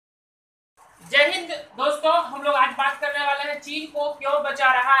जय हिंद दोस्तों, हम लोग आज बात करने वाले हैं चीन को क्यों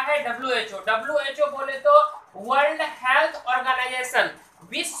बचा रहा है डब्ल्यूएचओ। डब्ल्यूएचओ बोले तो वर्ल्ड हेल्थ ऑर्गेनाइजेशन,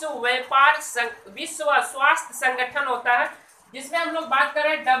 विश्व स्वास्थ्य संगठन होता है, जिसमें हम लोग बात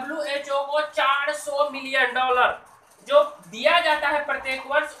करें डब्ल्यूएचओ को $400 मिलियन जो दिया जाता है प्रत्येक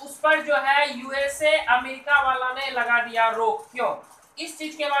वर्ष, उस पर जो है यूएसए अमेरिका वाला ने लगा दिया रोक। क्यों? इस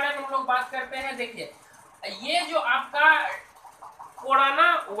चीज के बारे में हम लोग बात करते हैं। देखिए, ये जो आपका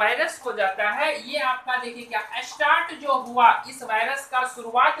कोरोना वायरस हो जाता है, ये आपका देखिए क्या स्टार्ट जो हुआ, इस वायरस का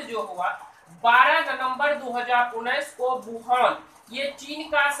शुरुआत जो हुआ 12 नवंबर 2019 को वुहान, ये चीन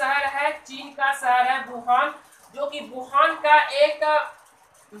का शहर है, चीन का शहर है वुहान, जो कि वुहान का एक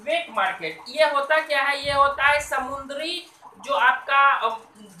वेट मार्केट। ये होता क्या है? ये होता है समुद्री जो आपका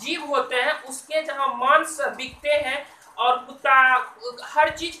जीव होते हैं उसके जहां मांस बिकते हैं और कुत्ता हर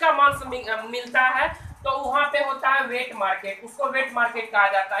चीज का मांस मिलता है, तो वहां पे होता है वेट मार्केट, उसको वेट मार्केट कहा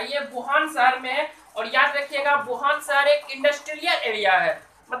जाता है। ये वुहान शहर में है। और याद रखिएगा, वुहान शहर एक इंडस्ट्रियल एरिया है,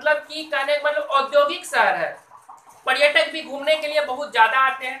 मतलब कि कहने मतलब औद्योगिक शहर है। पर्यटक भी घूमने के लिए बहुत ज्यादा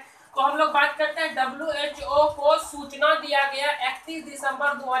आते हैं। तो हम लोग बात करते हैं, डब्ल्यूएचओ को सूचना दिया गया 31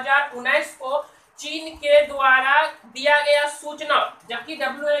 दिसंबर 2019 को चीन के द्वारा दिया गया सूचना, जबकि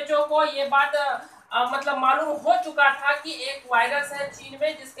डब्ल्यूएचओ को ये बात मतलब मालूम हो चुका था कि एक वायरस है चीन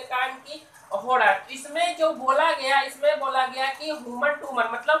में जिसके कारण की हो रहा है। इसमें जो बोला गया, इसमें बोला गया कि ह्यूमन टू ह्यूमन,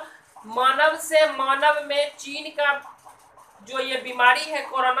 मतलब मानव से मानव में चीन का जो ये बीमारी है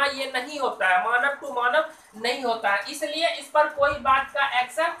कोरोना, ये नहीं होता है, मानव टू मानव नहीं होता है, इसलिए इस पर कोई बात का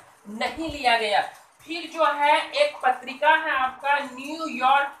एक्शन नहीं लिया गया। फिर जो है एक पत्रिका है आपका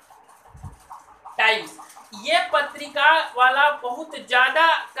न्यूयॉर्क टाइम्स, ये पत्रिका वाला बहुत ज्यादा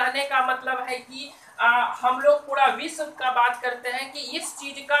कहने का मतलब है कि हम लोग पूरा विश्व का बात करते हैं कि इस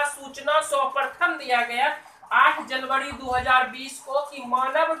चीज का सूचना सर्वप्रथम दिया गया 8 जनवरी 2020 को कि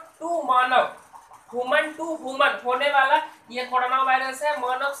मानव to Manav, human to human होने वाला ये कोरोना वायरस है,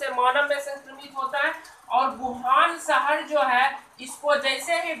 मानव से मानव में संक्रमित होता है। और वुहान शहर जो है, इसको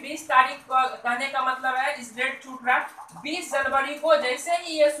जैसे ही 20 तारीख को, कहने का मतलब है इस डेट छूट रहा, 20 जनवरी को जैसे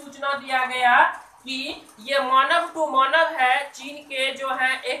ही ये सूचना दिया गया कि ये मानव टू मानव है, चीन के जो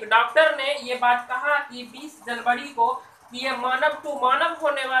है एक डॉक्टर ने ये बात कहा कि 20 जनवरी को कि ये मानव टू मानव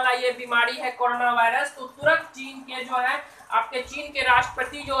होने वाला ये बीमारी है कोरोना वायरस, तो तुरंत चीन के जो है आपके चीन के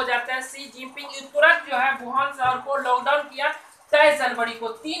राष्ट्रपति जो हो जाते हैं शी जिनपिंग, तुरंत जो है वुहान शहर को लॉकडाउन किया 23 जनवरी को,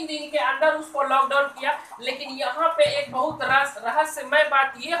 3 दिन के अंदर उसको लॉकडाउन किया। लेकिन यहाँ पे एक बहुत रहस्यमय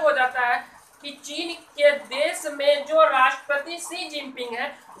बात ये हो जाता है कि चीन के देश में जो राष्ट्रपति शी जिनपिंग है,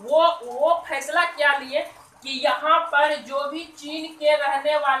 वो फैसला क्या लिए कि यहाँ पर जो भी चीन के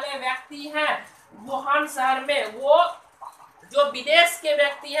रहने वाले व्यक्ति हैं वुहान शहर में, वो जो विदेश के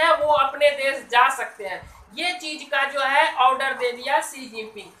व्यक्ति हैं वो अपने देश जा सकते हैं। ये चीज का जो है ऑर्डर दे दिया शी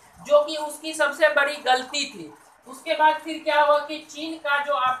जिनपिंग, जो कि उसकी सबसे बड़ी गलती थी। उसके बाद फिर क्या हुआ कि चीन का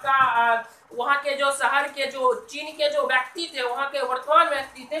जो आपका वहाँ के जो शहर के जो चीन के जो व्यक्ति थे, वहाँ के वर्तमान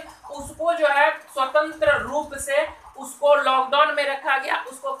व्यक्ति थे, उसको जो है स्वतंत्र रूप से उसको लॉकडाउन में रखा गया,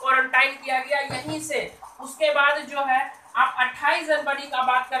 उसको क्वारंटाइन किया गया यहीं से। उसके बाद जो है आप 28 जनवरी का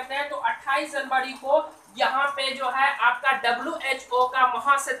बात करते हैं, तो 28 जनवरी को यहाँ पे जो है आपका डब्ल्यूएचओ का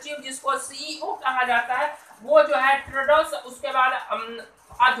महासचिव, जिसको सीईओ कहा जाता है, वो जो है ट्रेडोस, उसके बाद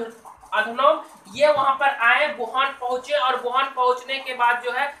अधनोम, ये वहां पर आए, वुहान पहुंचे, और वुहान पहुंचने के बाद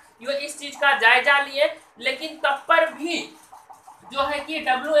जो है ये इस चीज का जायजा लिए। लेकिन तब पर भी जो है कि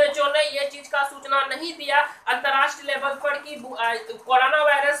डब्ल्यूएचओ ने ये चीज का सूचना नहीं दिया अंतर्राष्ट्रीय लेवल पर कि कोरोना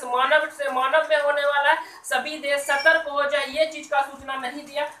वायरस मानव से मानव में होने वाला है, सभी देश सतर्क हो जाए, ये चीज का सूचना नहीं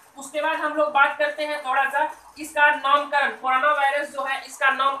दिया। उसके बाद हम लोग बात करते हैं थोड़ा सा इसका नामकरण, कोरोना वायरस जो है इसका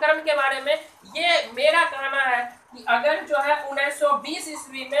नामकरण के बारे में। ये मेरा कहना है कि अगर जो है 1920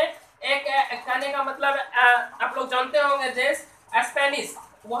 ईस्वी में एक कहने का मतलब आप लोग जानते होंगे देश स्पेनिश,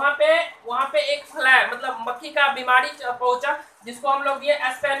 वहाँ पे एक फ्लाई, मतलब मक्खी का बीमारी पहुंचा, जिसको हम लोग ये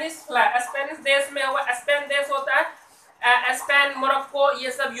स्पेनिश फ्लाई, स्पेनिश देश में हुआ, स्पेन देश होता है, स्पेन, मोरक्को,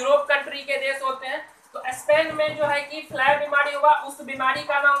 ये सब यूरोप कंट्री के देश होते हैं। तो स्पेन में जो है कि फ्लाई बीमारी हुआ, उस बीमारी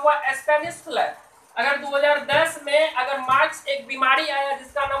का नाम हुआ स्पेनिश फ्लाई। अगर 2010 में अगर मार्च एक बीमारी आया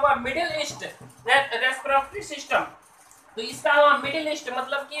जिसका नाम हुआ मिडिल ईस्ट रेस्पिरेटरी सिस्टम, तो इसका हुआ मिडिल ईस्ट,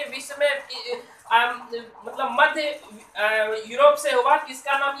 मतलब कि विश्व में मतलब मध्य यूरोप से हुआ,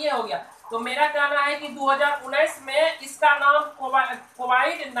 इसका नाम ये हो गया। तो मेरा कहना है कि 2019 में इसका नाम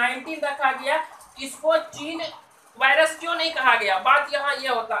कोविड-19 रखा गया। इसको चीन वायरस क्यों नहीं कहा गया? बात यहाँ ये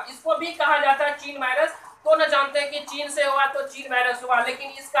होता, इसको भी कहा जाता है चीन वायरस, तो न जानते हैं कि चीन से हुआ तो चीन वायरस हुआ,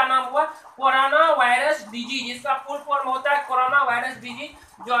 लेकिन इसका नाम हुआ कोरोना वायरस डिजीज। इसका फुल फॉर्म होता है कोरोना वायरस डिजीज,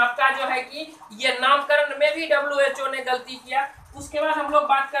 जो आपका जो है कि ये नामकरण में भी WHO ने गलती किया। उसके बाद हम लोग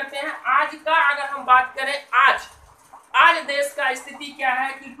बात करते हैं आज का। अगर हम बात करें आज देश का स्थिति क्या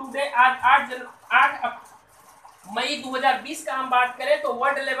है कि टुडे आज 8 मई 2020 का हम बात करें तो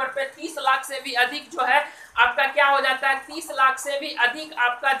वर्ल्ड लेवल पे 30 लाख से भी अधिक जो है आपका क्या हो जाता है, 30 लाख से भी अधिक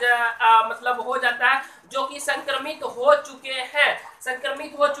आपका मतलब हो जाता है जो कि संक्रमित हो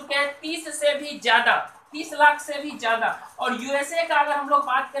चुके हैं 30 से भी ज्यादा, 30 लाख से भी ज्यादा। और यूएसए का अगर हम लोग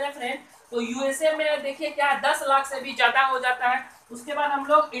बात करें फ्रेंड तो यूएसए में देखिए क्या है 10 लाख से भी ज्यादा हो जाता है। उसके बाद हम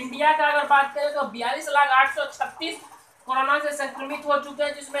लोग इंडिया का अगर बात करें तो 42,836 कोरोना से संक्रमित हो चुके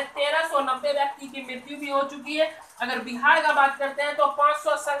हैं, जिसमें 1390 व्यक्ति की मृत्यु भी हो चुकी है। अगर बिहार का बात करते हैं तो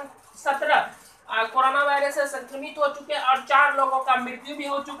 517 कोरोना वायरस से संक्रमित हो चुके हैं और 4 लोगों का मृत्यु भी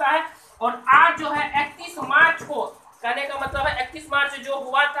हो चुका है। और आज जो है 31 मार्च को, कहने का मतलब है 31 मार्च जो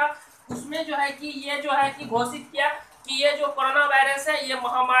हुआ था उसमें जो है कि ये जो है कि घोषित किया कि ये जो कोरोना वायरस है ये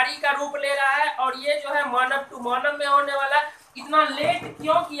महामारी का रूप ले रहा है और ये जो है मानव टू मानव में होने वाला है। इतना लेट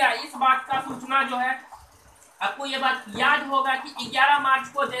क्यों किया, इस बात का सूचना जो है आपको ये बात याद होगा कि 11 मार्च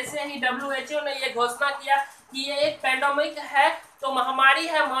को जैसे ही WHO ने ये घोषणा किया कि ये एक पैंडेमिक है, तो महामारी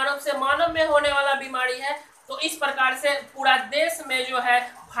है, मानव से मानव में होने वाला बीमारी है, तो इस प्रकार से पूरा देश में जो है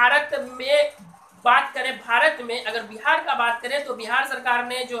भारत में बात करें, भारत में अगर बिहार का बात करें तो बिहार सरकार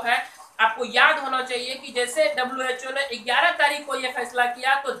ने जो है आपको याद होना चाहिए कि जैसे WHO ने 11 तारीख को ये फैसला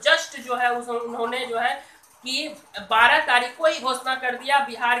किया तो जस्ट जो है उन्होंने जो है कि 12 तारीख को ही घोषणा कर दिया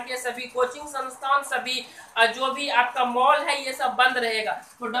बिहार के सभी कोचिंग संस्थान, सभी जो भी आपका मॉल है ये सब बंद रहेगा।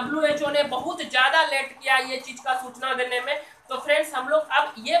 तो WHO ने बहुत ज्यादा लेट किया ये चीज का सूचना देने में। तो फ्रेंड्स हम लोग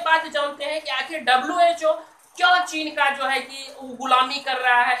अब ये बात जानते हैं कि आखिर WHO क्यों चीन का जो है कि गुलामी कर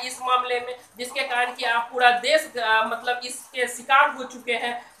रहा है इस मामले में, जिसके कारण कि आप पूरा देश मतलब इसके शिकार हो चुके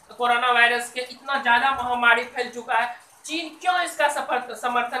हैं कोरोना वायरस के, इतना ज्यादा महामारी फैल चुका है, चीन क्यों इसका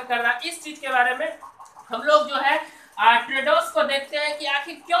समर्थन कर रहा है, इस चीज के बारे में हम लोग जो है ट्रेडर्स को देखते हैं कि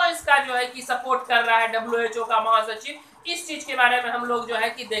आखिर क्यों इसका जो है कि सपोर्ट कर रहा है WHO का महासचिव, इस चीज के बारे में हम लोग जो है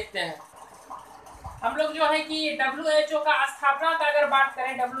कि देखते हैं। हम लोग जो है कि WHO का स्थापना का अगर बात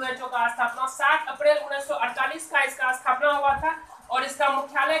करें, WHO का स्थापना 7 अप्रैल 1948 का इसका स्थापना हुआ था और इसका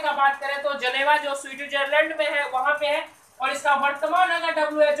मुख्यालय का बात करें तो जनेवा जो स्विट्जरलैंड में है वहां पे है। और इसका वर्तमान अगर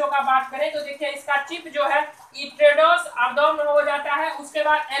WHO का बात करें तो देखिए इसका चीफ जो है ट्रेडर्स अब्दोम हो जाता है। उसके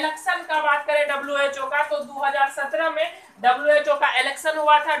बाद इलेक्शन का बात करें WHO का तो 2017 में WHO का इलेक्शन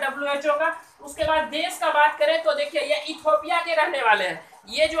हुआ था WHO का। उसके बाद देश का बात करें तो देखिए ये इथियोपिया के रहने वाले हैं,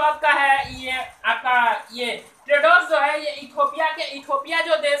 ये जो आपका है ये आपका ये ट्रेडर्स जो है ये इथियोपिया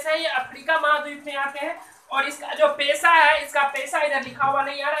जो देश है ये अफ्रीका महाद्वीप में आते हैं। और इसका जो पेशा है, इसका पेशा इधर लिखा हुआ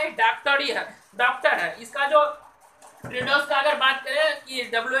नहीं आ रहा है, डॉक्टर है। इसका जो ट्रेडर्स का अगर बात करें कि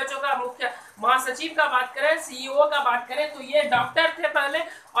WHO का मुख्य महासचिव का बात करें, CEO का बात करें तो ये डॉक्टर थे पहले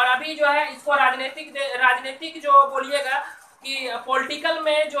और अभी जो है इसको राजनीतिक जो बोलिएगा कि पॉलिटिकल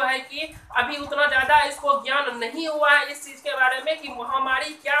में जो है कि अभी उतना ज्यादा इसको ज्ञान नहीं हुआ है इस चीज के बारे में कि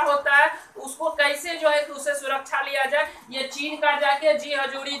महामारी क्या होता है, उसको कैसे जो है कि उससे सुरक्षा लिया जाए। ये चीन का जाके जी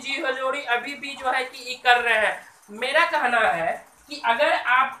हजूरी अभी भी जो है कि कर रहे हैं। मेरा कहना है कि अगर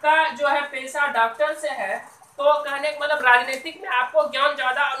आपका जो है पेशा डॉक्टर से है तो कहने का मतलब राजनीतिक में आपको ज्ञान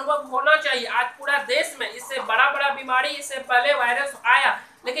ज्यादा अनुभव होना चाहिए। आज पूरा देश में इससे बड़ा बीमारी, इससे पहले वायरस आया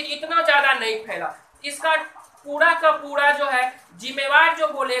लेकिन इतना ज्यादा नहीं फैला। इसका पूरा का पूरा जो है जिम्मेवार जो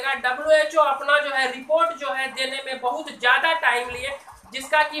बोलेगा WHO अपना जो है रिपोर्ट जो है देने में बहुत ज्यादा टाइम लिए,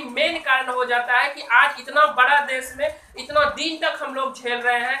 जिसका कि मेन कारण हो जाता है कि आज इतना बड़ा देश में इतना दिन तक हम लोग झेल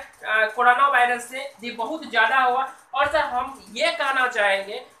रहे हैं कोरोना वायरस से, ये बहुत ज्यादा हुआ। और सर हम ये कहना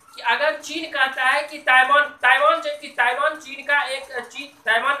चाहेंगे कि अगर चीन कहता है कि ताइवान चीन का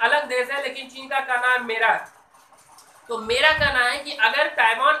ताइवान अलग देश है लेकिन चीन का कहना है मेरा, तो मेरा कहना है कि अगर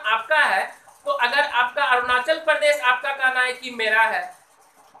ताइवान आपका है तो अगर आपका अरुणाचल प्रदेश आपका कहना है कि मेरा है,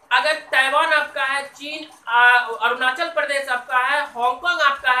 अगर ताइवान आपका है, चीन अरुणाचल प्रदेश आपका है, हांगकांग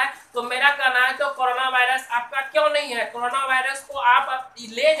आपका है, तो मेरा कहना है तो कोरोना वायरस आपका क्यों नहीं है। कोरोना वायरस को आप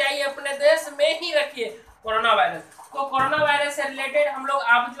ले जाइए अपने देश में ही रखिए कोरोना वायरस। तो कोरोना वायरस से रिलेटेड हम लोग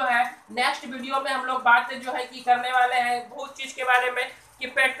अब जो है नेक्स्ट वीडियो में हम लोग बात जो है कि करने वाले हैं बहुत चीज के बारे में कि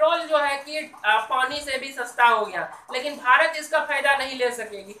पेट्रोल जो है कि पानी से भी सस्ता हो गया लेकिन भारत इसका फायदा नहीं ले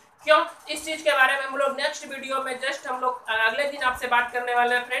सकेगी, क्यों, इस चीज के बारे में हम लोग नेक्स्ट वीडियो में जस्ट हम लोग अगले दिन आपसे बात करने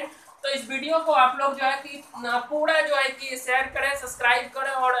वाले हैं फ्रेंड। तो इस वीडियो को आप लोग जो है कि पूरा जो है कि शेयर करें, सब्सक्राइब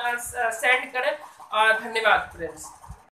करें और सेंड करें। धन्यवाद फ्रेंड्स।